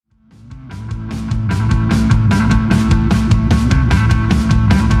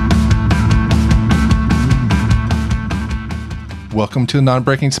Welcome to the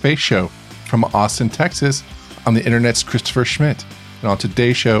Non-Breaking Space Show from Austin, Texas. I'm the Internet's Christopher Schmidt. And on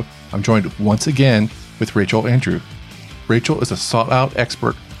today's show, I'm joined once again with Rachel Andrew. Rachel is a sought-out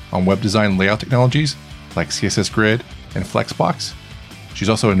expert on web design layout technologies like CSS Grid and Flexbox. She's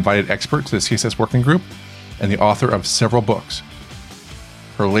also an invited expert to the CSS Working Group and the author of several books.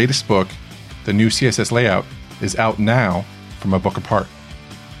 Her latest book, The New CSS Layout, is out now from A Book Apart.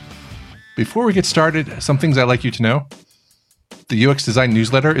 Before we get started, some things I'd like you to know. The UX Design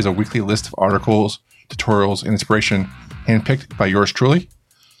Newsletter is a weekly list of articles, tutorials, and inspiration handpicked by yours truly.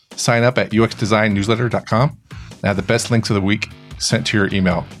 Sign up at uxdesignnewsletter.com and have the best links of the week sent to your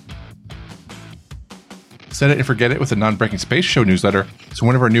email. Set it and forget it with the Non-Breaking Space Show newsletter, so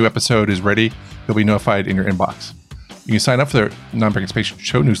whenever a new episode is ready, you'll be notified in your inbox. You can sign up for the Non-Breaking Space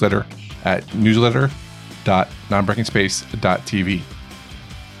Show newsletter at newsletter.nonbreakingspace.tv.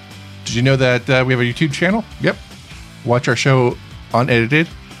 Did you know that we have a YouTube channel? Yep. Watch our show unedited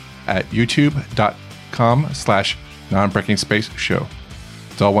at youtube.com/nonbreakingspace-show.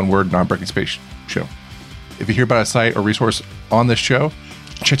 It's all one word, Non-Breaking Space Show. If you hear about a site or resource on this show,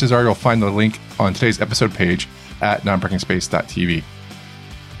 chances are you'll find the link on today's episode page at nonbreakingspace.tv.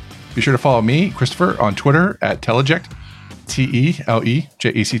 Be sure to follow me, Christopher, on Twitter at Teleject,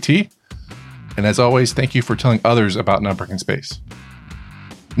 TELEJECT. And as always, thank you for telling others about Non-Breaking Space.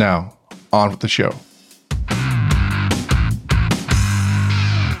 Now, on with the show.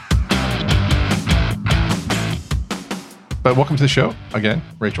 But welcome to the show again,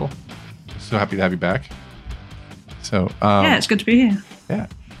 Rachel. So happy to have you back. So yeah, it's good to be here. Yeah,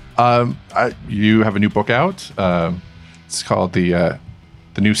 you have a new book out. It's called the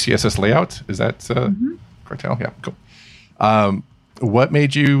New CSS Layout. Is that correct? Yeah, cool. What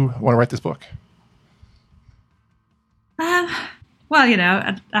made you want to write this book? Well, you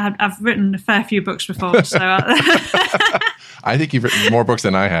know, I've written a fair few books before, so I think you've written more books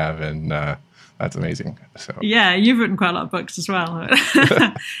than I have, and that's amazing. So yeah, you've written quite a lot of books as well.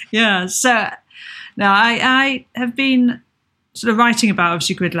 Yeah, so now I have been sort of writing about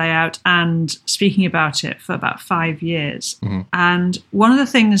obviously grid layout and speaking about it for about 5 years. Mm-hmm. And one of the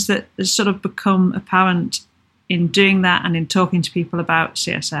things that has sort of become apparent in doing that and in talking to people about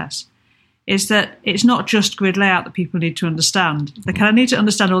CSS is that it's not just grid layout that people need to understand. They kind of need to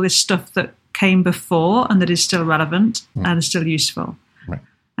understand all this stuff that came before and that is still relevant and is still useful. Right.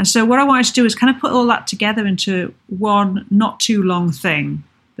 And so what I wanted to do is kind of put all that together into one not too long thing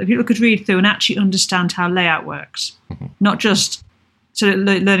that people could read through and actually understand how layout works. Mm-hmm. Not just sort of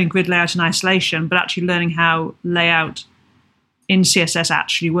learning grid layout in isolation, but actually learning how layout in CSS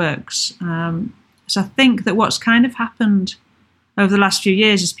actually works. So I think that what's kind of happened over the last few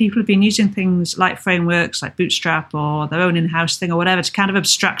years is people have been using things like frameworks like Bootstrap or their own in-house thing or whatever to kind of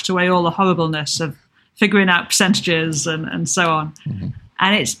abstract away all the horribleness of figuring out percentages and so on. Mm-hmm.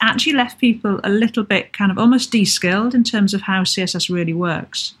 And it's actually left people a little bit kind of almost de-skilled in terms of how CSS really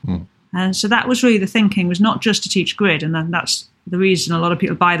works. Mm. And so that was really the thinking, was not just to teach grid. And then that's the reason a lot of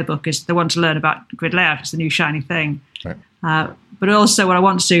people buy the book is they want to learn about grid layout. It's the new shiny thing. Right. But also what I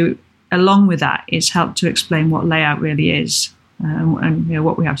want to do along with that is help to explain what layout really is and you know,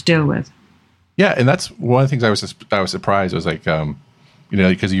 what we have to deal with. Yeah, and that's one of the things I was surprised. I was like, you know,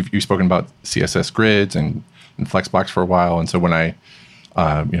 because you've spoken about CSS grids and Flexbox for a while. And so when I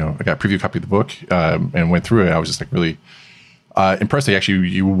you know, I got a preview copy of the book and went through it. I was just like really impressed that actually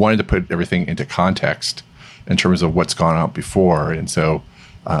you wanted to put everything into context in terms of what's gone out before. And so,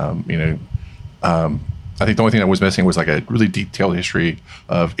 you know, I think the only thing that was missing was like a really detailed history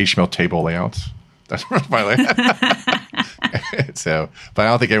of HTML table layouts. That's my layout. So, but I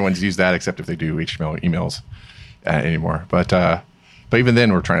don't think everyone's used that except if they do HTML emails anymore. But even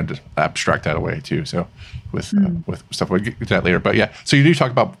then, we're trying to abstract that away too. So with stuff, we'll get to that later. But yeah, so you do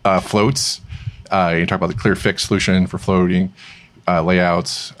talk about floats. You talk about the clear fix solution for floating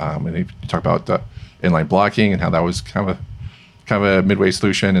layouts, and you talk about inline blocking and how that was kind of a midway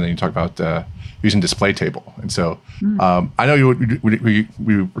solution. And then you talk about using display table. And so I know we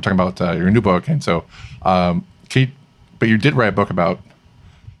were talking about your new book, and so but you did write a book about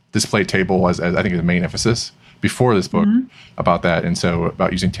display table as I think the main emphasis before this book about that, and so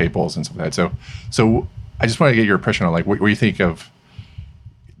about using tables and stuff like that. So I just want to get your impression on like what you think of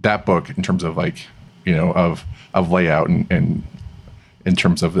that book in terms of like, you know, of layout and in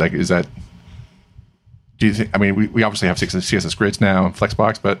terms of like, is that, do you think, I mean, we obviously have CSS grids now and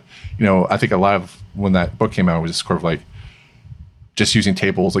Flexbox, but you know, I think a lot of when that book came out was sort of like just using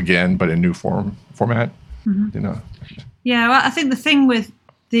tables again, but in new format, you know? Yeah, well, I think the thing with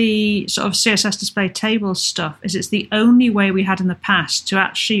the sort of CSS display table stuff is it's the only way we had in the past to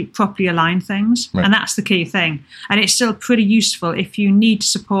actually properly align things. Right. And that's the key thing. And it's still pretty useful if you need to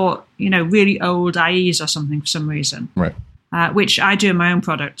support, really old IEs or something for some reason. Right. Which I do in my own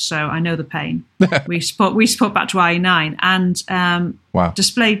product, so I know the pain. we support back to IE9. And wow.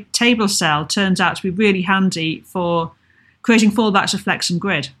 display table cell turns out to be really handy for creating fallbacks of Flex and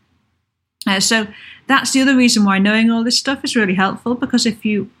Grid. So that's the other reason why knowing all this stuff is really helpful, because if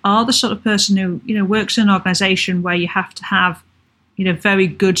you are the sort of person who works in an organization where you have to have very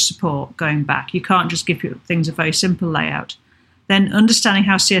good support going back, you can't just give things a very simple layout, then understanding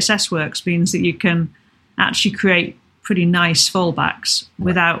how CSS works means that you can actually create pretty nice fallbacks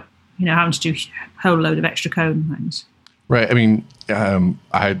without having to do a whole load of extra code and things. Right. I mean,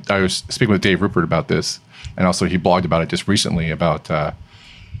 I was speaking with Dave Rupert about this, and also he blogged about it just recently about.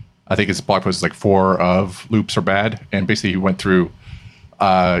 I think his blog post is like 4 of loops are bad, and basically he went through,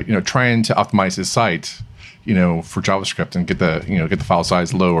 trying to optimize his site, for JavaScript and get the file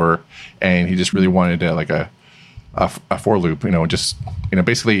size lower, and he just really wanted a for loop,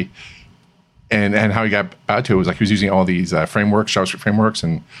 basically, and how he got back to it was like he was using all these frameworks, JavaScript frameworks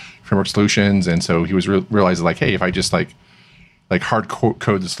and framework solutions, and so he was realizing like, hey, if I just like hard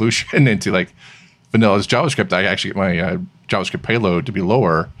code the solution into like vanilla's JavaScript, I actually get my JavaScript payload to be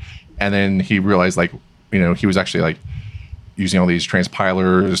lower. And then he realized he was actually like using all these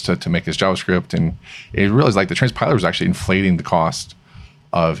transpilers to make this JavaScript, and he realized like the transpiler was actually inflating the cost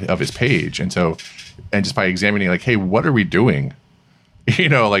of his page. And so, and just by examining like, hey, what are we doing? We're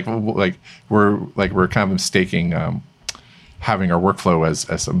kind of mistaking having our workflow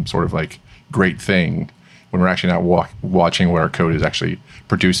as some sort of like great thing when we're actually not watching what our code is actually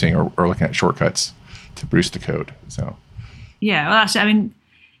producing or looking at shortcuts to produce the code. So yeah, well, that's it. I mean,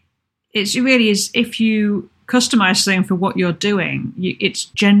 it really is. If you customize something for what you're doing, it's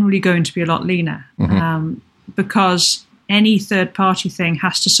generally going to be a lot leaner, because any third-party thing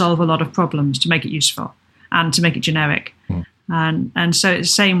has to solve a lot of problems to make it useful and to make it generic. And so it's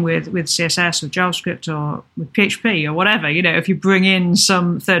the same with CSS or JavaScript or with PHP or whatever. If you bring in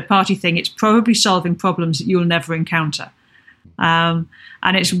some third-party thing, it's probably solving problems that you'll never encounter. And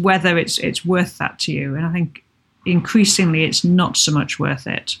it's whether it's worth that to you. And I think increasingly it's not so much worth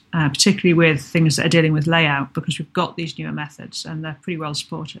it, particularly with things that are dealing with layout, because we've got these newer methods and they're pretty well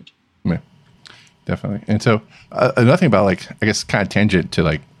supported. Yeah, definitely. And so another thing about like, I guess kind of tangent to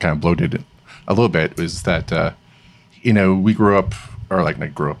like kind of bloated a little bit was that, we grew up, or like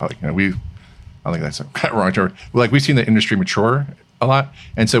not grew up, like, I think that's a kind of wrong term. Like we've seen the industry mature a lot.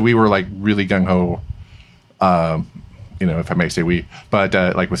 And so we were like really gung ho, if I may say but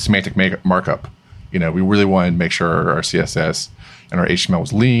like with semantic markup, we really wanted to make sure our CSS and our HTML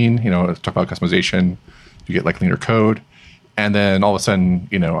was lean, talk about customization, you get like leaner code. And then all of a sudden,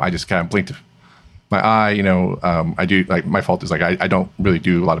 I just kind of blinked my eye, I do like, my fault is like, I don't really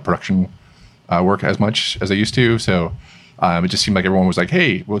do a lot of production work as much as I used to. So it just seemed like everyone was like,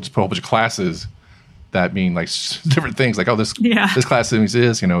 hey, we'll just put a whole bunch of classes that mean like different things, like, oh, this class means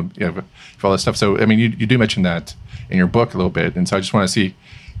this, for all this stuff. So, I mean, you do mention that in your book a little bit. And so I just want to see,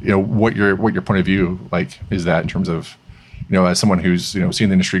 what your point of view like is that in terms of, as someone who's, seeing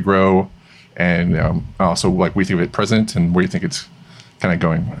the industry grow, and also like we think of it present, and where you think it's kind of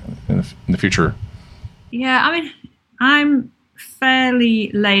going in the future. Yeah, I mean, I'm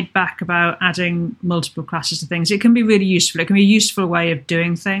fairly laid back about adding multiple classes to things. It can be really useful. It can be a useful way of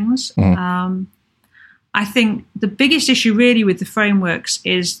doing things. Mm-hmm. I think the biggest issue really with the frameworks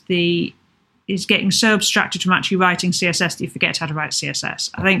is getting so abstracted from actually writing CSS that you forget how to write CSS.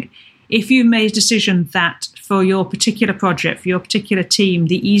 I think if you made a decision that for your particular project, for your particular team,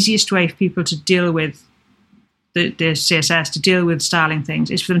 the easiest way for people to deal with the CSS, to deal with styling things,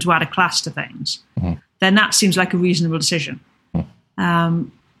 is for them to add a class to things, then that seems like a reasonable decision.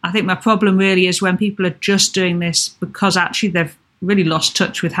 I think my problem really is when people are just doing this because actually they've really lost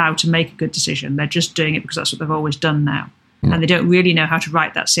touch with how to make a good decision. They're just doing it because that's what they've always done now. And they don't really know how to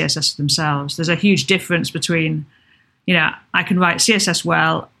write that CSS themselves. There's a huge difference between, I can write CSS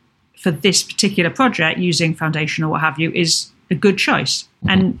well for this particular project using Foundation or what have you is a good choice.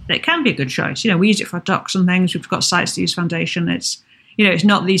 And it can be a good choice. We use it for docs and things. We've got sites that use Foundation. It's, it's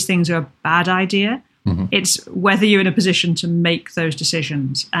not these things are a bad idea. It's whether you're in a position to make those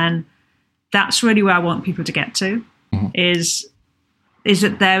decisions. And that's really where I want people to get to, is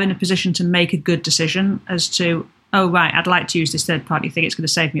that they're in a position to make a good decision as to, oh, right, I'd like to use this third-party thing. It's going to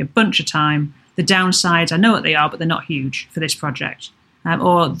save me a bunch of time. The downsides, I know what they are, but they're not huge for this project.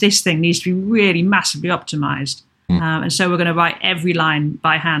 Or this thing needs to be really massively optimized. And so we're going to write every line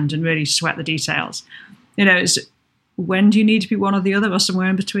by hand and really sweat the details. when do you need to be one or the other or somewhere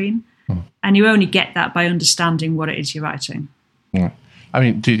in between? And you only get that by understanding what it is you're writing. Yeah. I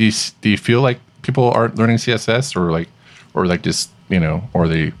mean, do you feel like people aren't learning CSS or just, or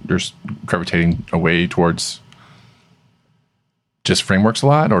they're just gravitating away towards just frameworks a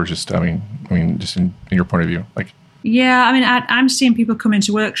lot, or just, I mean, just in your point of view, like? Yeah, I mean, I'm seeing people come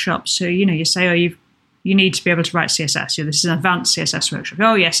into workshops. So, you say, oh, you need to be able to write CSS. This is an advanced CSS workshop.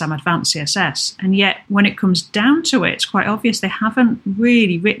 Oh, yes, I'm advanced CSS. And yet, when it comes down to it, it's quite obvious they haven't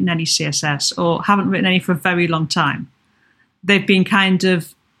really written any CSS or haven't written any for a very long time. They've been kind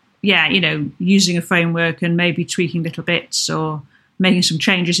of, using a framework and maybe tweaking little bits or making some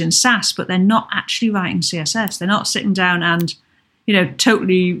changes in Sass, but they're not actually writing CSS. They're not sitting down and,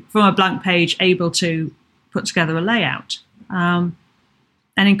 totally from a blank page able to put together a layout. And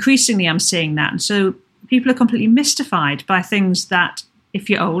increasingly, I'm seeing that. And so people are completely mystified by things that, if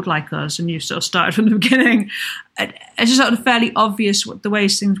you're old like us and you've sort of started from the beginning, it's just sort of fairly obvious what the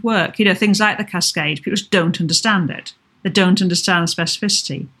ways things work. Things like the cascade, people just don't understand it. They don't understand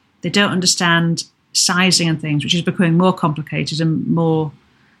specificity. They don't understand sizing and things, which is becoming more complicated and more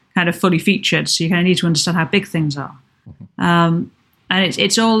kind of fully featured. So you kind of need to understand how big things are. And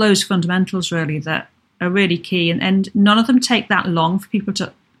it's all those fundamentals really that are really key. And none of them take that long for people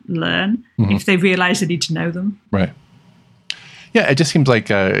to learn if they realize they need to know them. Right. Yeah, it just seems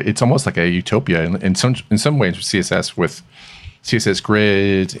like it's almost like a utopia in some ways with CSS, with CSS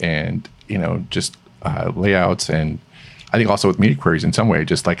grids and just layouts, and I think also with media queries in some way,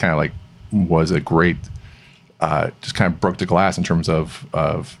 just like kind of like was a great, just kind of broke the glass in terms of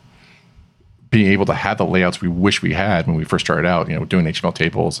being able to have the layouts we wish we had when we first started out, doing HTML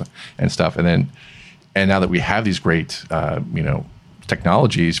tables and stuff, and now that we have these great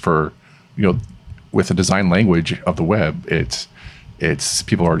technologies for with the design language of the web, it's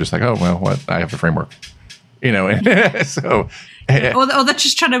people are just like, oh well, what, I have the framework, and so or they're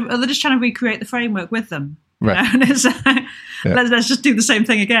just trying to recreate the framework with them, right? And it's let's just do the same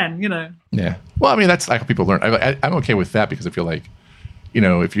thing again, Yeah. Well, I mean, that's like how people learn. I'm okay with that because I feel like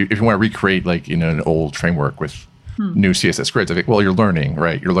if you want to recreate like an old framework with new CSS grids, I think, well, you're learning,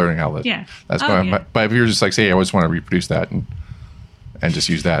 right? You're learning how that's going. Yeah. But if you're just like, say, I just want to reproduce that and just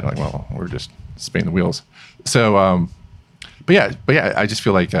use that, like, well, we're just spinning the wheels. So, but yeah, I just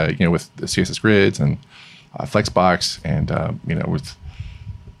feel like with the CSS grids and Flexbox and with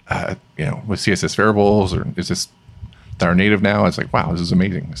CSS variables, or is this that are native now? It's like, wow, this is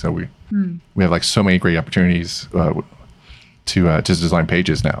amazing. So we have like so many great opportunities to design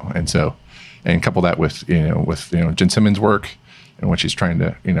pages now, and couple that with Jen Simmons' work and what she's trying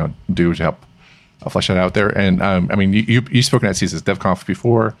to do to help flesh that out there. And I mean, you've spoken at CSS DevConf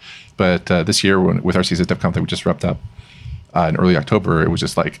before, but this year with our CSS DevConf that we just wrapped up in early October, it was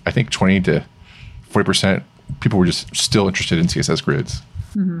just like I think 20 to 40% people were just still interested in CSS grids,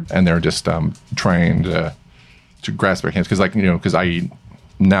 and they're just trying to grasp their hands because IE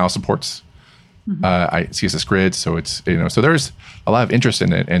now supports CSS grids, so it's so there's a lot of interest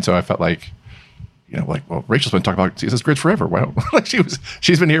in it, and so I felt like well, Rachel's been talking about CSS grids forever. Why don't like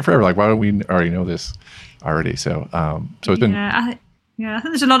she's been here forever? Like, why don't we already know this already? So so it's been I think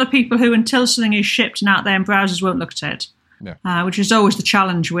there's a lot of people who, until something is shipped and out there in browsers, won't look at it, which is always the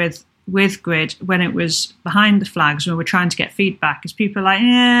challenge with Grid when it was behind the flags when we're trying to get feedback, is people are like,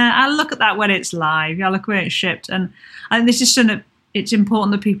 I'll look at that when it's live, I'll look when it's shipped. And I think this is something that it's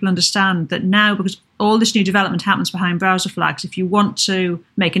important that people understand that now, because all this new development happens behind browser flags, if you want to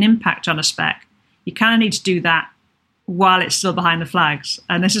make an impact on a spec, you kind of need to do that while it's still behind the flags.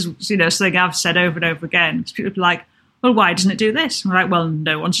 And this is something I've said over and over again, because people are like, well, why doesn't it do this? And we're like, well,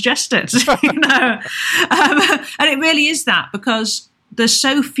 no one suggested it. And it really is that, because there's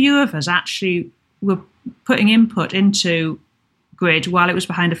so few of us actually were putting input into Grid while it was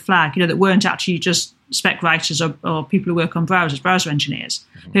behind a flag, that weren't actually just spec writers or people who work on browsers, browser engineers,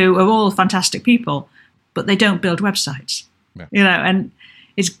 who are all fantastic people, but they don't build websites. And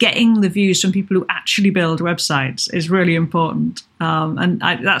it's getting the views from people who actually build websites is really important. And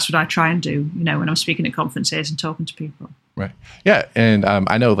that's what I try and do, when I'm speaking at conferences and talking to people. Right. Yeah. And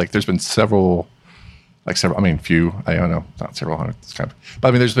I know like there's been several, I don't know, not several hundred, but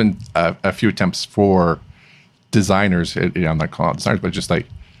I mean, there's been a few attempts for designers, I'm not calling it designers, but just like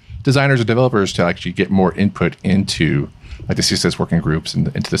designers or developers to actually get more input into like the CSS working groups and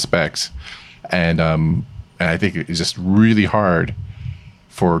into the specs. And I think it's just really hard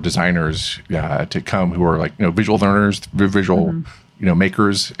for designers to come who are like, visual learners, visual,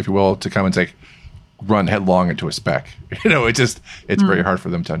 makers, if you will, to come and say, run headlong into a spec. It's very hard for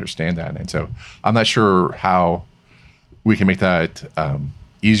them to understand that. And so I'm not sure how we can make that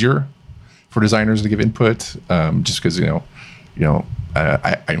easier for designers to give input, just because I'm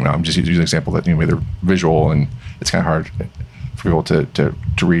just using an example that they're visual and it's kind of hard for people to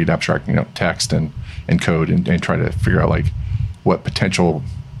read abstract text and code and try to figure out like what potential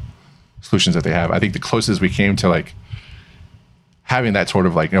solutions that they have. I think the closest we came to like having that sort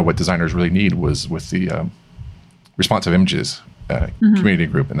of like what designers really need was with the responsive images community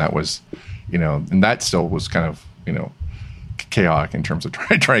group, and that was and that still was kind of chaotic in terms of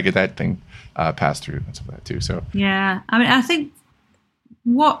trying to get that thing passed through and stuff like that too. So yeah, I mean, I think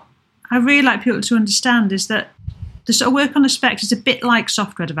what I really like people to understand is that the sort of work on the specs is a bit like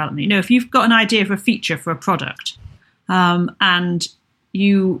software development. If you've got an idea for a feature for a product, and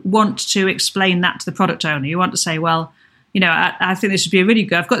you want to explain that to the product owner, you want to say, well, I think this would be a really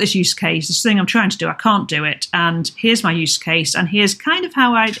good. I've got this use case, this thing I'm trying to do, I can't do it, and here's my use case, and here's kind of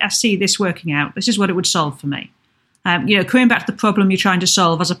how I see this working out. This is what it would solve for me. Coming back to the problem you're trying to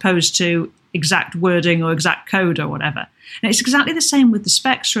solve as opposed to exact wording or exact code or whatever. And it's exactly the same with the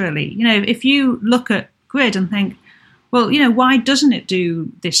specs, really. If you look at Grid and think, well, why doesn't it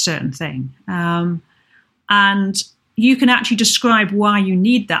do this certain thing? And you can actually describe why you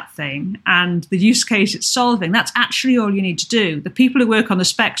need that thing and the use case it's solving. That's actually all you need to do. The people who work on the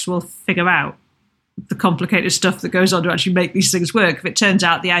specs will figure out the complicated stuff that goes on to actually make these things work if it turns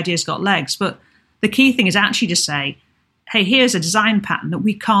out the idea's got legs. But the key thing is actually to say, hey, here's a design pattern that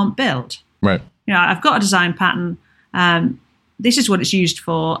we can't build. Right. I've got a design pattern. This is what it's used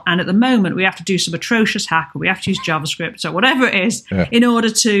for. And at the moment, we have to do some atrocious hack, or we have to use JavaScript or whatever it is in order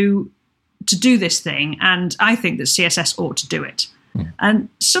to do this thing. And I think that CSS ought to do it. And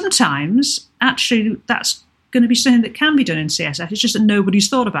sometimes, actually, that's going to be something that can be done in CSS. It's just that nobody's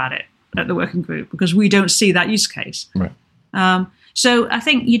thought about it at the working group because we don't see that use case. Right. So I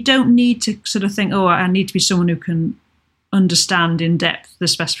think you don't need to sort of think, I need to be someone who can understand in depth the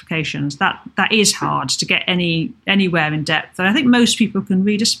specifications. That is hard to get anywhere in depth. And I think most people can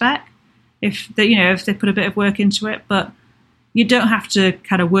read a spec if they put a bit of work into it, but you don't have to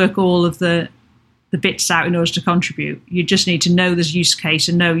kind of work all of the bits out in order to contribute. You just need to know there's use case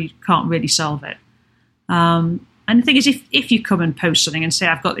and know you can't really solve it. And the thing is, if you come and post something and say,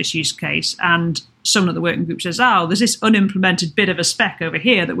 I've got this use case, and someone at the working group says, there's this unimplemented bit of a spec over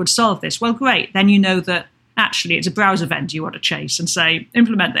here that would solve this, well, great. Then you know that actually it's a browser vendor you want to chase and say,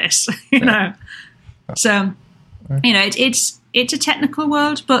 implement this. So, it's a technical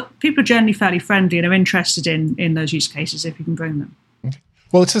world, but people are generally fairly friendly and are interested in those use cases if you can bring them. Okay.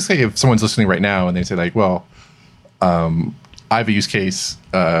 Well, let's just say if someone's listening right now and they say like, well, I have a use case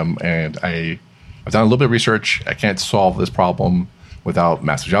and I've done a little bit of research. I can't solve this problem without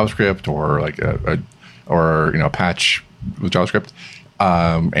massive JavaScript or like a patch with JavaScript.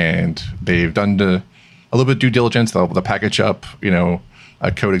 And they've done a little bit of due diligence. They'll package up,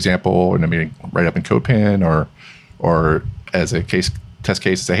 a code example and maybe write up in CodePen or as a test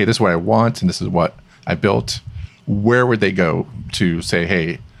case, say, hey, this is what I want and this is what I built. Where would they go to say,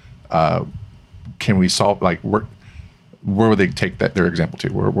 hey, can we solve, like, where would they take their example to?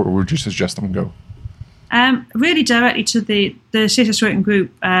 Where would you suggest them go? Really directly to the CSS working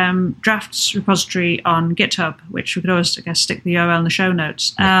group drafts repository on GitHub, which we could always, I guess, stick the URL in the show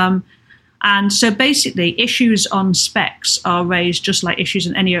notes. Yeah. And so basically, issues on specs are raised just like issues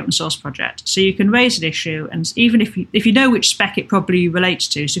in any open source project. So you can raise an issue, and even if you know which spec it probably relates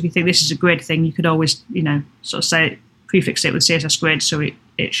to, so if you think this is a grid thing, you could always, sort of say, prefix it with CSS grid so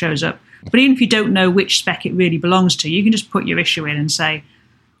it shows up. But even if you don't know which spec it really belongs to, you can just put your issue in and say,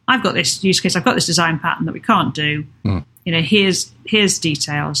 I've got this use case, I've got this design pattern that we can't do. Here's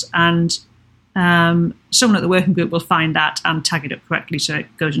details, and someone at the working group will find that and tag it up correctly so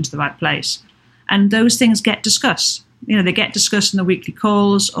it goes into the right place. And those things get discussed. They get discussed in the weekly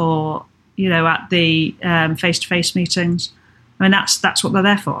calls or at the face-to-face meetings. I mean, that's what they're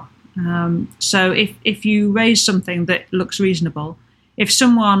there for. So if you raise something that looks reasonable, if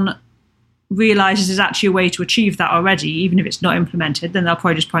someone realizes there's actually a way to achieve that already, even if it's not implemented, then they'll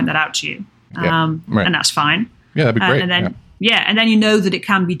probably just point that out to you. And that's fine. Yeah, that'd be great. And then and then you know that it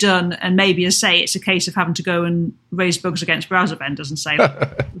can be done, and maybe, as say, it's a case of having to go and raise bugs against browser vendors and say,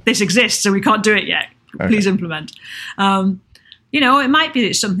 this exists, so we can't do it yet. Please implement. It might be that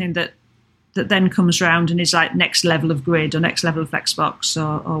it's something that then comes around and is like next level of Grid or next level of Flexbox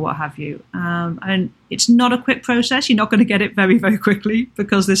or what have you. And it's not a quick process. You're not going to get it very, very quickly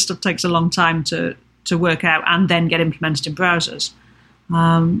because this stuff takes a long time to work out and then get implemented in browsers.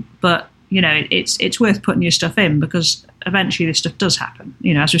 But it's worth putting your stuff in because eventually this stuff does happen.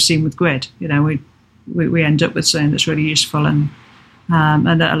 As we've seen with Grid, we end up with something that's really useful and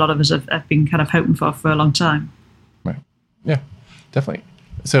that a lot of us have been kind of hoping for a long time. Right. Yeah, definitely.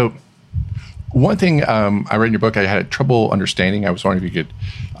 So one thing I read in your book, I had trouble understanding. I was wondering if you could,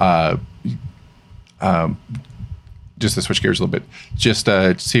 just to switch gears a little bit, just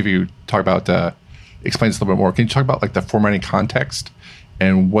see if you talk about, explain this a little bit more. Can you talk about like the formatting context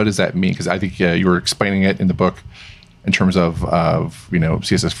and what does that mean? Because I think you were explaining it in the book in terms of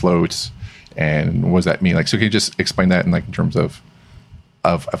CSS floats and what does that mean? Like, so can you just explain that in like in terms of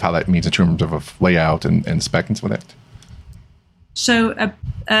how that means in terms of a layout and spec and some of that? So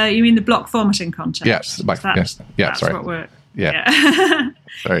you mean the block formatting context? Yes, that's sorry. what we're. Yeah.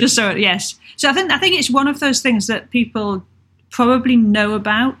 Sorry. Just so yes. So I think it's one of those things that people probably know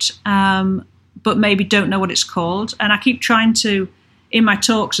about, but maybe don't know what it's called. And I keep trying to, in my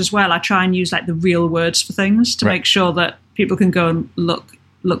talks as well, I try and use like the real words for things to make sure that people can go and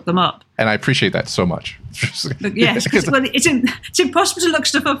look them up. And I appreciate that so much. Yes, well, it's impossible to look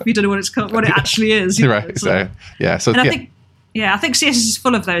stuff up if you don't know what it's called, what it actually is. Right. So, yeah. So I think CSS is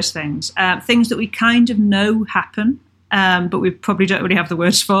full of those things, things that we kind of know happen, but we probably don't really have the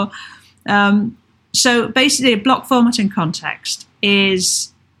words for. So basically, a block formatting context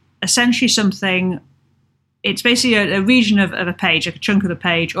is essentially something. It's basically a region of a page, like a chunk of the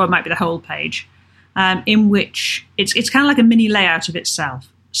page, or it might be the whole page, in which it's kind of like a mini layout of itself.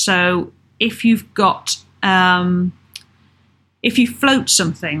 So if you've got, if you float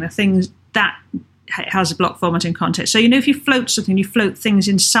something, the things that has a block formatting context. So, if you float something, you float things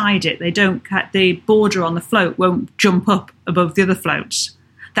inside it. The border on the float won't jump up above the other floats.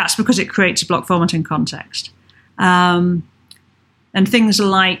 That's because it creates a block formatting context. And things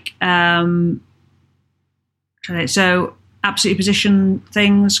like, so absolutely position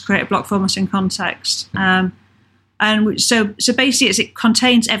things create a block formatting context. And so basically it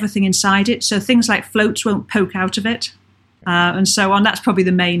contains everything inside it. So things like floats won't poke out of it, and so on. That's probably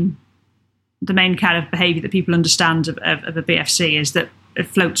the main kind of behavior that people understand of a BFC is that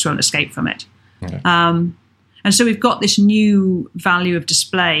floats won't escape from it. Okay. And so we've got this new value of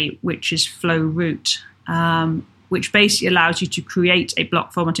display, which is flow root, which basically allows you to create a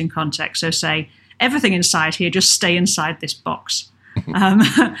block formatting context. So say everything inside here, just stay inside this box. And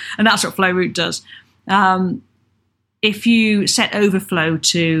that's what flow root does. If you set overflow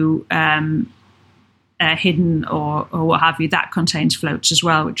to hidden or what have you, that contains floats as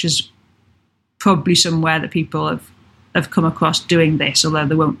well, which is probably somewhere that people have come across doing this, although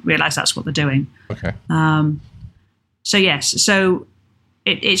they won't realize that's what they're doing. Okay. So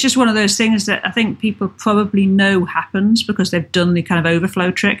it's just one of those things that I think people probably know happens because they've done the kind of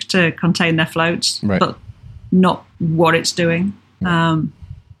overflow trick to contain their floats, right, but not what it's doing. Right.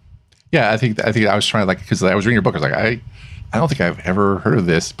 I think I was trying to because I was reading your book. I was like, I don't think I've ever heard of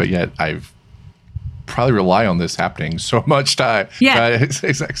this, but yet I've probably rely on this happening so much time. Yeah. So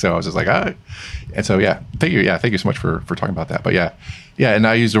I was just like, and so thank you. Yeah, thank you so much for talking about that. But yeah, and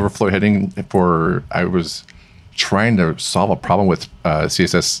I used overflow heading I was trying to solve a problem with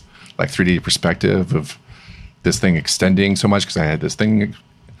CSS like 3D perspective of this thing extending so much because I had this thing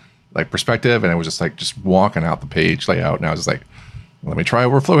like perspective and I was just walking out the page layout and I was just like, let me try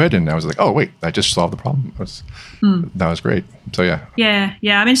overflow heading. And I was like, oh wait, I just solved the problem. That was great. So yeah.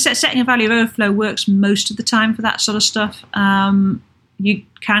 I mean, setting a value of overflow works most of the time for that sort of stuff. You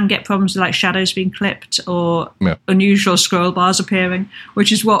can get problems with like shadows being clipped or unusual scroll bars appearing,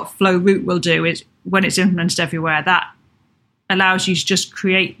 which is what flow root will do. Is when it's implemented everywhere, that allows you to just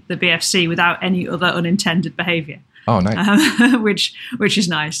create the BFC without any other unintended behavior. Oh, nice. Which is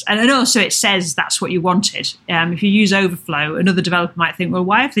nice. And also it says that's what you wanted. If you use overflow, another developer might think, well,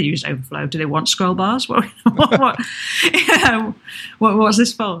 why have they used overflow? Do they want scroll bars? What's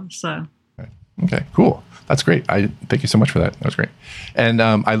this for? So. Okay, cool. That's great. Thank you so much for that. That was great. And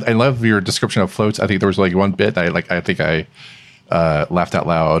I love your description of floats. I think there was like one bit I laughed out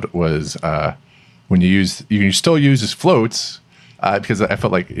loud was when you can still use as floats because I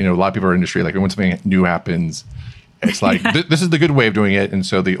felt like a lot of people in our industry like when something new happens, it's like this is the good way of doing it, and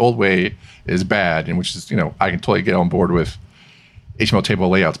so the old way is bad, and which is I can totally get on board with HTML table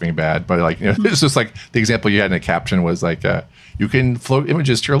layouts being bad, but it's just like the example you had in a caption was like you can float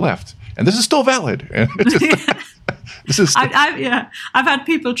images to your left, and this is still valid. And I've had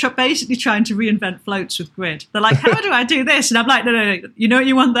people basically trying to reinvent floats with grid. They're like, how do I do this? And I'm like, no. You know what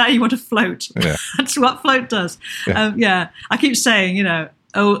you want there? You want a float. Yeah. That's what float does. Yeah. I keep saying,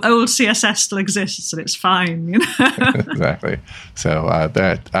 old CSS still exists and it's fine. Exactly. So I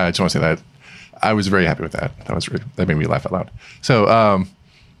just want to say that I was very happy with that. That made me laugh out loud. So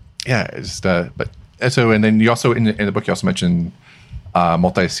and then you also in the book you also mentioned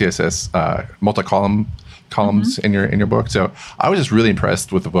multi-CSS multi-columns in your book. So I was just really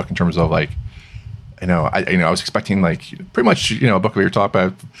impressed with the book in terms of like I was expecting like pretty much, a book we were talking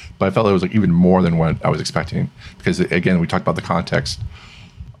about, but I felt it was like even more than what I was expecting because again, we talked about the context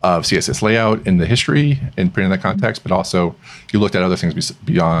of CSS layout in the history and putting in that context, but also you looked at other things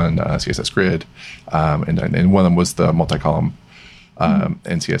beyond CSS Grid, and one of them was the multi-column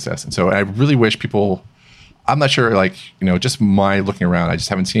in CSS. And so I really wish people, I'm not sure, like, just my looking around, I just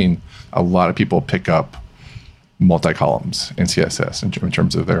haven't seen a lot of people pick up multi-columns in CSS in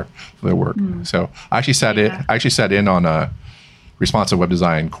terms of their work. So I actually sat in on a responsive web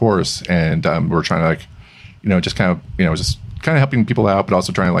design course, and we're trying to like, just kind of helping people out, but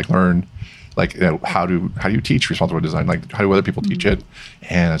also trying to like learn, like, how do you teach responsive web design? Like, how do other people teach it?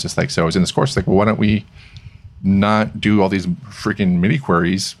 And it's just like, so I was in this course, like, well, why don't we not do all these freaking mini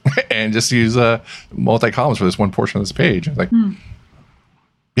queries and just use multi-columns for this one portion of this page? And like,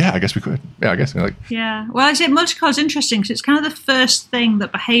 yeah, I guess we could. Yeah, I guess. Yeah. Well, I said multi-column is interesting because it's kind of the first thing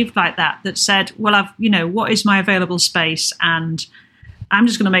that behaved like that said, well, what is my available space? And I'm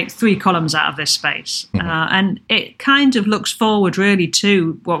just going to make 3 columns out of this space. And it kind of looks forward really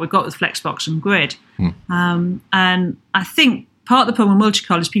to what we've got with Flexbox and Grid. And I think part of the problem with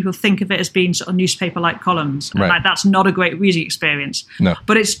multi-column is people think of it as being sort of newspaper-like columns. And like, that's not a great reading experience. No.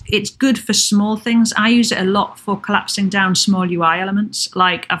 But it's good for small things. I use it a lot for collapsing down small UI elements.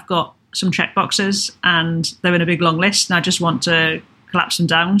 Like, I've got some checkboxes and they're in a big long list and I just want to collapse them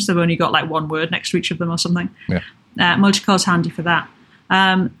down. So they've only got like one word next to each of them or something. Yeah. Multi-column is handy for that.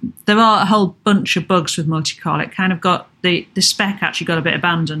 There are a whole bunch of bugs with multi-col. It kind of got the spec actually got a bit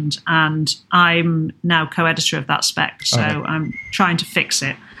abandoned, and I'm now co-editor of that spec, so I'm trying to fix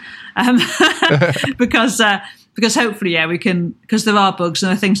it because hopefully, we can, because there are bugs and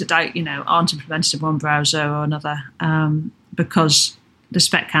there are things that aren't implemented in one browser or another, because the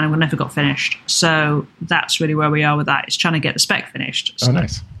spec kind of never got finished. So that's really where we are with that. It's trying to get the spec finished. So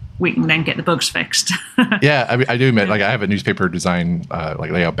nice. We can then get the bugs fixed. Yeah, I do admit, like, I have a newspaper design like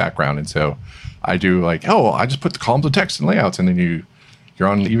layout background, and so I do like, I just put the columns of text and layouts, and then you're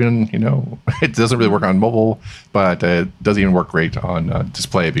on even, it doesn't really work on mobile, but it doesn't even work great on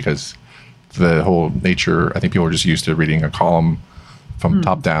display because the whole nature, I think people are just used to reading a column from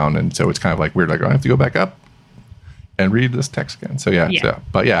top down, and so it's kind of like weird, like, I have to go back up and read this text again. So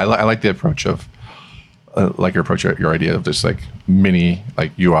but I like the approach of like your idea of just like mini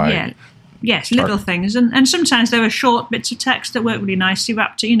like UI. Yeah. Yes, little things. And sometimes there are short bits of text that work really nicely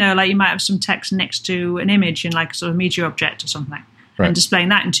wrapped to, like you might have some text next to an image in like a sort of media object or something. Right. And displaying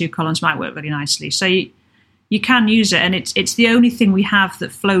that in 2 columns might work really nicely. So you can use it, and it's the only thing we have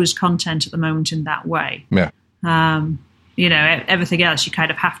that flows content at the moment in that way. Yeah. Everything else you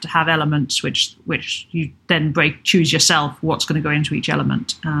kind of have to have elements which you then choose yourself what's going to go into each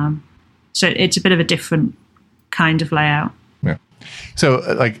element. So it's a bit of a different kind of layout. Yeah. So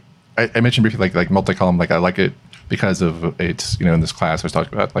like I mentioned briefly, like multi-column, like I like it because of it's, in this class I was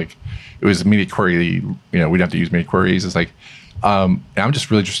talking about, like it was media query, we don't have to use media queries. It's like, I'm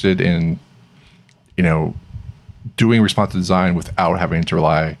just really interested in, doing responsive design without having to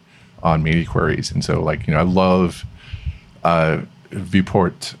rely on media queries. And so like, I love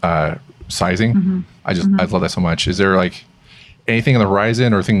viewport sizing. I love that so much. Is there like anything on the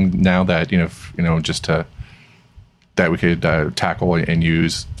horizon or thing now that just that we could tackle and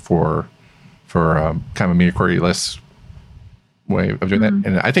use for kind of a media query-less way of doing that?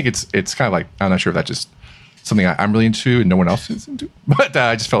 And I think it's kind of like, I'm not sure if that's just something I'm really into and no one else is into, but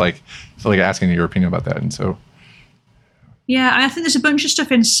I just felt like asking your opinion about that. And so yeah, I think there's a bunch of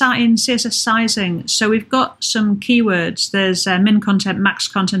stuff in CSS sizing. So we've got some keywords. There's min content, max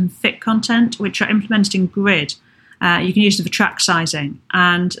content, fit content, which are implemented in Grid. You can use them for track sizing,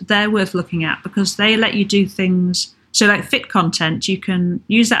 and they're worth looking at because they let you do things. So like fit content, you can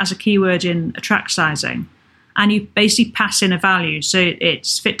use that as a keyword in a track sizing, and you basically pass in a value. So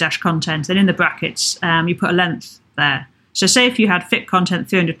it's fit-content, then in the brackets, you put a length there. So say if you had fit content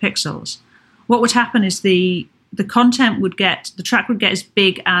 300 pixels, what would happen is the track would get as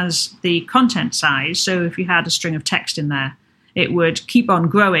big as the content size. So if you had a string of text in there, it would keep on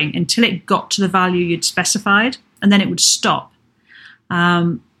growing until it got to the value you'd specified, and then it would stop.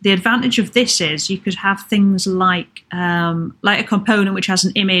 The advantage of this is you could have things like a component which has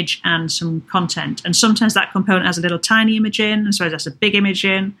an image and some content, and sometimes that component has a little tiny image in, and so that's a big image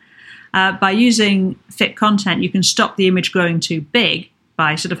in. By using fit content, you can stop the image growing too big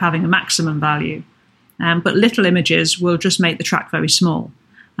by sort of having a maximum value, but little images will just make the track very small,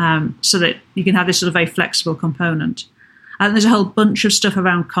 so that you can have this sort of very flexible component. And there's a whole bunch of stuff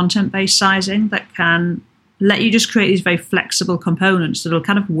around content-based sizing that can let you just create these very flexible components that will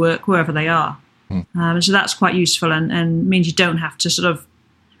kind of work wherever they are. So that's quite useful and means you don't have to sort of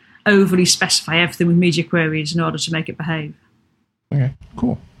overly specify everything with media queries in order to make it behave. Okay,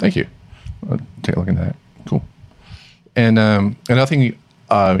 cool. Thank you. I'll take a look into that. Cool. And another thing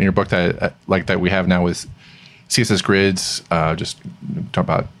in your book that that we have now with CSS grids, just talk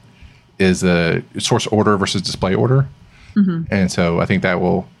about, is the source order versus display order. Mm-hmm. And so I think that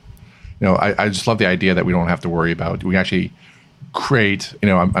will, I just love the idea that we don't have to worry about. We actually create,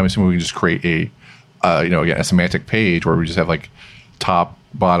 I'm assuming we can just create again, a semantic page where we just have like top,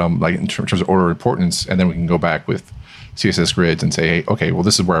 bottom, like in terms of order of importance, and then we can go back with CSS grids and say, hey, okay, well,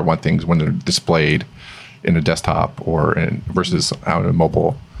 this is where I want things when they're displayed in a desktop or versus out of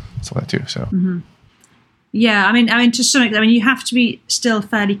mobile, stuff like that too. So. Mm-hmm. Yeah, I mean, to some extent, you have to be still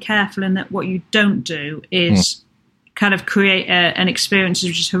fairly careful in that what you don't do is kind of create an experience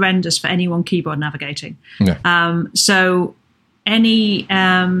which is horrendous for anyone keyboard navigating. Yeah. So any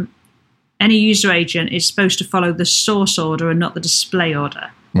user agent is supposed to follow the source order and not the display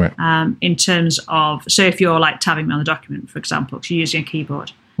order. Right. In terms of, so if you're like tabbing around the document, for example, because you're using a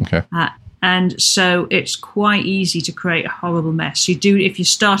keyboard. Okay. And so it's quite easy to create a horrible mess. If you're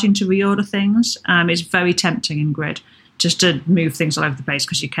starting to reorder things, it's very tempting in Grid just to move things all over the place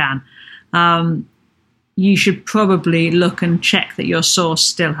because you can. You should probably look and check that your source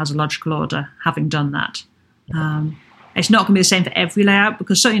still has a logical order, having done that. It's not going to be the same for every layout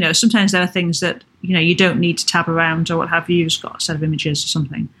because sometimes there are things that you don't need to tab around or what have you. You've got a set of images or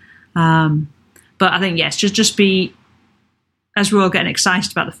something. But I think yes, just be, as we're all getting excited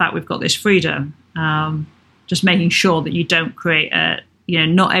about the fact we've got this freedom, just making sure that you don't create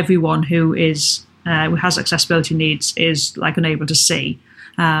not everyone who has accessibility needs is like unable to see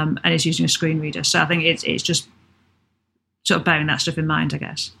and is using a screen reader. So I think it's just sort of bearing that stuff in mind, I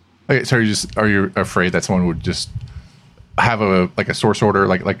guess. Okay, so are you afraid that someone would just have a source order,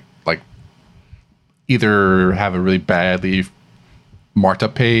 like either have a really badly marked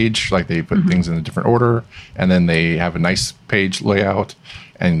up page, like they put things in a different order, and then they have a nice page layout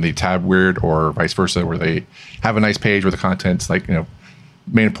and they tab weird, or vice versa, where they have a nice page where the content's like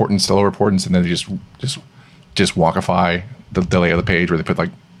main importance to lower importance, and then they just walkify the layout of the page where they put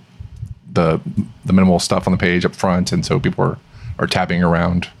like the minimal stuff on the page up front, and so people are tabbing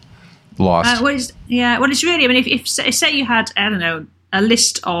around lost. Well, it's really, if say you had, I don't know, a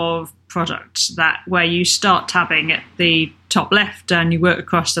list of products where you start tabbing at the top left and you work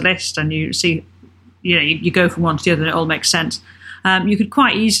across the list and you see, you go from one to the other and it all makes sense. You could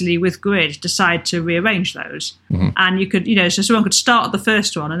quite easily with Grid decide to rearrange those. Mm-hmm. And you could, so someone could start at the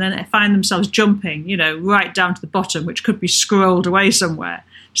first one and then find themselves jumping, right down to the bottom, which could be scrolled away somewhere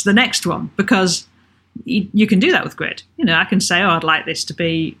to the next one, because you can do that with Grid. I can say, I'd like this to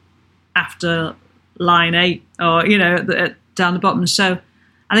be after line 8 or, down the bottom. So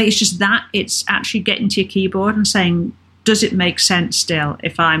I think it's just that it's actually getting to your keyboard and saying, does it make sense still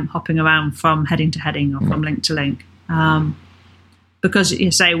if I'm hopping around from heading to heading or from link to link? Because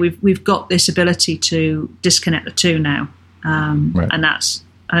you say we've got this ability to disconnect the two now, right. And I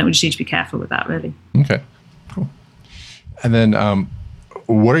think we just need to be careful with that, really. Okay, cool. And then,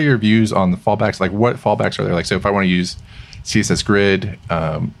 what are your views on the fallbacks? Like, what fallbacks are there? Like, so if I want to use CSS Grid,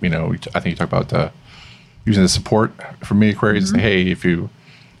 I think you talk about using the support for media queries. Mm-hmm. Say, hey, if you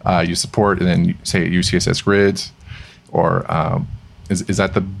use support and then say use CSS Grids, or is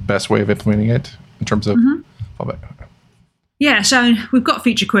that the best way of implementing it in terms of fallback? Yeah, so we've got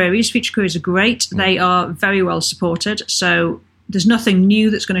feature queries. Feature queries are great. Mm-hmm. They are very well supported. So there's nothing new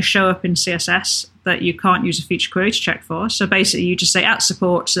that's going to show up in CSS that you can't use a feature query to check for. So basically, you just say at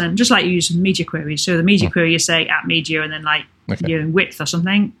supports, and just like you use media queries. So the media query, you say at media, and then you're in width or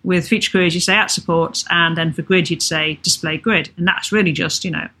something. With feature queries, you say at supports, and then for grid, you'd say display grid. And that's really just,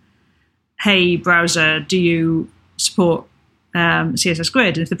 hey, browser, do you support CSS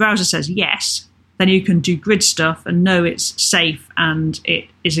Grid? And if the browser says yes, then you can do grid stuff and know it's safe and it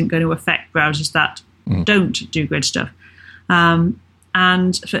isn't going to affect browsers that don't do grid stuff.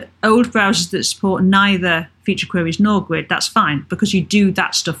 And for old browsers that support neither feature queries nor grid, that's fine, because you do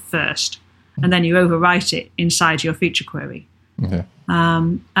that stuff first and then you overwrite it inside your feature query. Okay.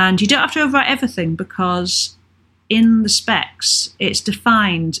 And you don't have to overwrite everything, because in the specs, it's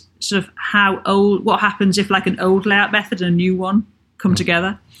defined sort of what happens if like an old layout method and a new one come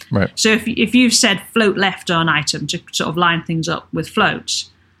together. Right. So if you've said float left on an item to sort of line things up with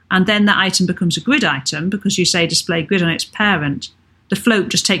floats, and then that item becomes a grid item because you say display grid on its parent, the float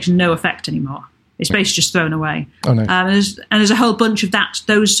just takes no effect anymore. It's basically just thrown away. Oh, nice. And there's a whole bunch of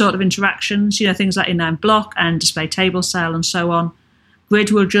those sort of interactions, things like inline block and display table cell and so on.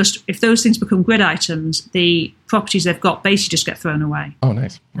 Grid will just, if those things become grid items, the properties they've got basically just get thrown away. Oh,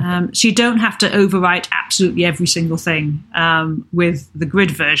 nice. So you don't have to overwrite absolutely every single thing with the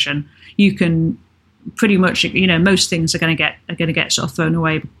grid version. You can pretty much, most things are going to get sort of thrown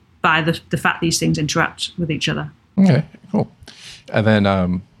away by the fact these things interact with each other. Okay, cool. And then,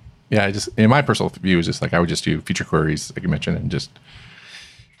 I just, in my personal view, is just like I would just do feature queries, like you mentioned, and just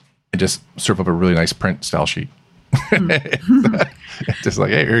serve up a really nice print style sheet. Just like,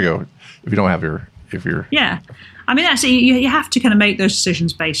 hey, here you go. If you don't have if you're I mean, that's you have to kind of make those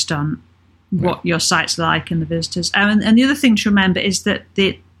decisions based on what your site's like and the visitors. And the other thing to remember is that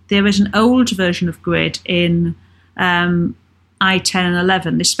there is an old version of Grid in i10 and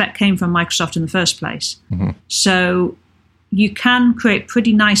 11. This spec came from Microsoft in the first place, so you can create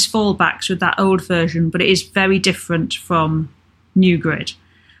pretty nice fallbacks with that old version, but it is very different from new Grid.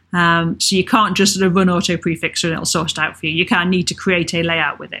 So you can't just sort of run auto prefix and it'll sort it out for you. You kind of need to create a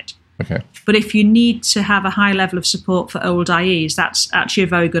layout with it. Okay. But if you need to have a high level of support for old IEs, that's actually a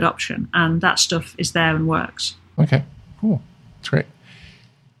very good option. And that stuff is there and works. Okay, cool. That's great.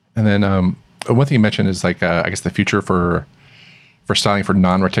 And then one thing you mentioned is like, I guess the future for styling for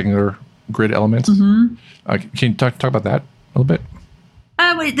non-rectangular grid elements. Can you talk about that a little bit?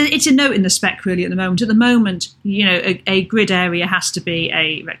 It's a note in the spec, really, at the moment. At the moment, a grid area has to be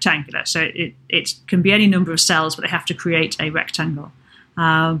a rectangular. So it can be any number of cells, but they have to create a rectangle.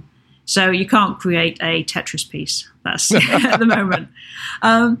 So you can't create a Tetris piece. That's at the moment.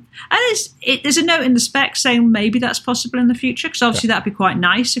 And there's a note in the spec saying maybe that's possible in the future, because obviously that'd be quite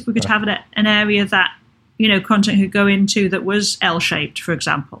nice if we could have an area that, content could go into that was L-shaped, for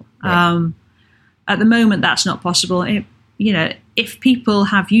example. At the moment, that's not possible. If people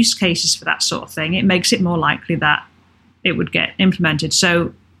have use cases for that sort of thing, it makes it more likely that it would get implemented.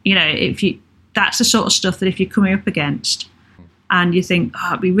 So, that's the sort of stuff that if you're coming up against and you think,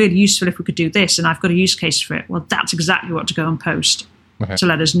 it'd be really useful if we could do this, and I've got a use case for it, well, that's exactly what to go and post to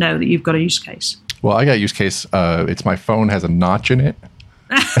let us know that you've got a use case. Well, I got a use case. It's my phone has a notch in it.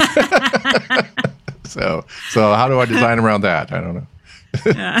 So how do I design around that? I don't know.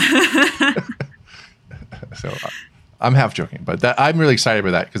 So I'm half joking, but I'm really excited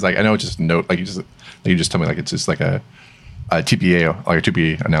about that because, like, I know it's just a note, like you just told me, like it's just like a TPA, like a to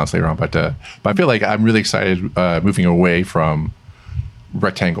be announced later on. But I feel like I'm really excited moving away from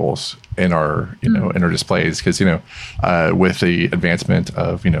rectangles in our in our displays because with the advancement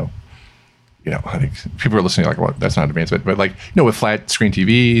of I think people are listening like, well, that's not advancement, but like with flat screen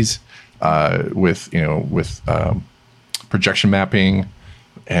TVs, with projection mapping,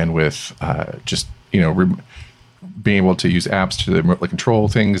 and with just being able to use apps to remotely control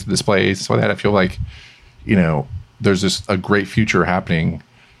things, displays, stuff like that. I feel like there's just a great future happening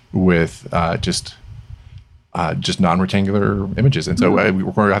with just non-rectangular images, and so we're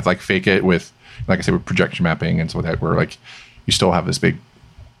going to have to like fake it with, like I said, with projection mapping and so that, where like you still have this big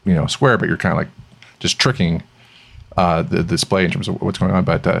square, but you're kind of like just tricking the display in terms of what's going on.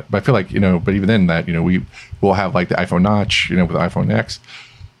 But I feel like but even then that we will have like the iPhone notch with the iPhone X.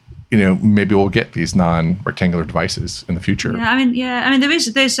 Maybe we'll get these non-rectangular devices in the future. Yeah, I mean,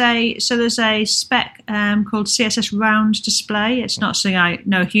 there's a spec called CSS Round Display. It's not something I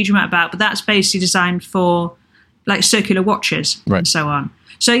know a huge amount about, but that's basically designed for like circular watches and so on.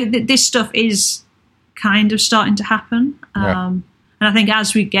 So this stuff is kind of starting to happen, and I think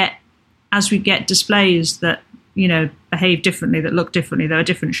as we get displays that behave differently, that look differently, that are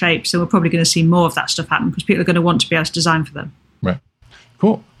different shapes, then we're probably going to see more of that stuff happen because people are going to want to be able to design for them. Right.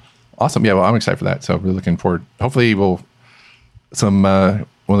 Cool. Awesome. Yeah, well, I'm excited for that. So we're looking forward. Hopefully, one of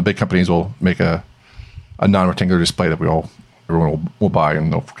the big companies will make a non-rectangular display that everyone will buy,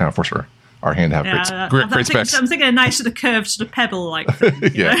 and they'll kind of force our hand to have great specs. I'm thinking a nice sort of curved sort of pebble-like thing.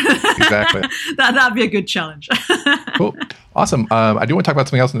 Exactly. That'd be a good challenge. Cool. Awesome. I do want to talk about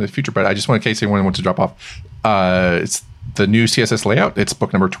something else in the future, but I just want, in case anyone wants to drop off, it's the new CSS layout. It's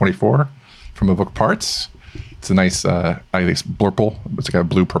book number 24 from A Book Parts. It's a nice, I think it's blurple. It's like a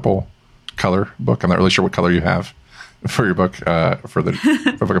blue-purple color book. I'm not really sure what color you have for your book, for Book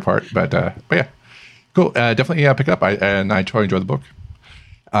Apart. But yeah, cool. Definitely pick it up. I totally enjoy the book.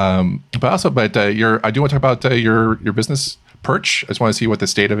 I do want to talk about your business, Perch. I just want to see what the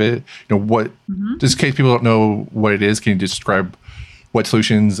state of it. Just in case people don't know what it is, can you describe what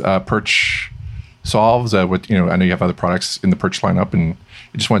solutions Perch solves? I know you have other products in the Perch lineup, and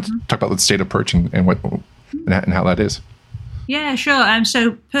I just want to talk about the state of Perch and what. And how that is. Yeah, sure.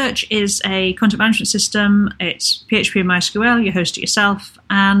 So Perch is a content management system. It's PHP and MySQL. You host it yourself,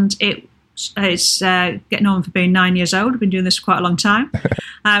 and it's getting on for being 9 years old. We've been doing this for quite a long time.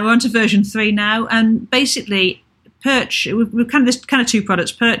 We're on to version 3 now, and basically Perch, we've kind of two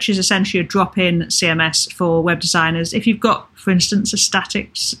products. Perch is essentially a drop-in CMS for web designers. If you've got, for instance, a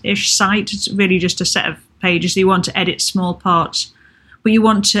static-ish site, it's really just a set of pages that you want to edit small parts, but you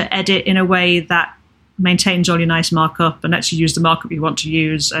want to edit in a way that maintains all your nice markup and lets you use the markup you want to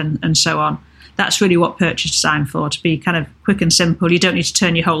use and so on. That's really what Perch is designed for, to be kind of quick and simple. You don't need to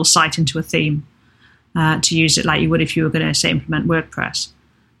turn your whole site into a theme to use it like you would if you were going to, say, implement WordPress.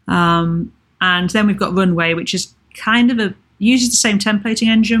 And then we've got Runway, which is kind of uses the same templating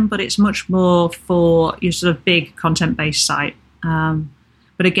engine, but it's much more for your sort of big content-based site.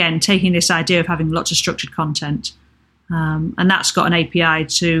 But again, taking this idea of having lots of structured content, and that's got an API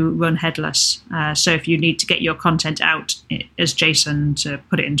to run headless. So if you need to get your content out as JSON to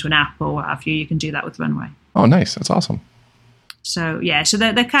put it into an app or what have you, you can do that with Runway. Oh, nice. That's awesome. So yeah, so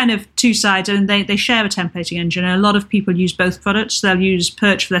they're kind of two sides, and they share a templating engine. And a lot of people use both products. They'll use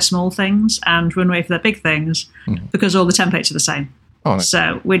Perch for their small things and Runway for their big things, because all the templates are the same. Oh, nice.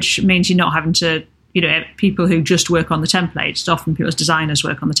 So which means you're not having to, people who just work on the templates. Often people as designers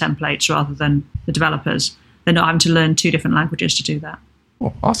work on the templates rather than the developers. They're not having to learn two different languages to do that.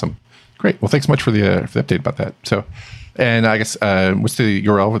 Oh, awesome. Great. Well, thanks so much for the update about that. So, and I guess, what's the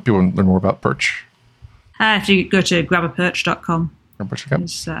URL if people want to learn more about Perch? If you go to grabaperch.com, Grabaperch.com.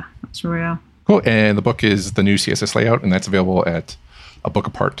 That's where we are. Cool. And the book is The New CSS Layout, and that's available at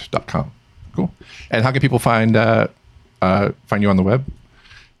abookapart.com. Cool. And how can people find you on the web?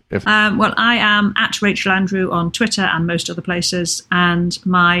 Well, I am at Rachel Andrew on Twitter and most other places, and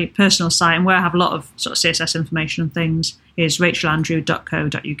my personal site, and where I have a lot of sort of CSS information and things, is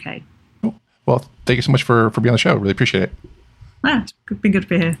rachelandrew.co.uk. Cool. Well, thank you so much for being on the show. Really appreciate it. It's been good to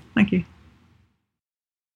be here. Thank you.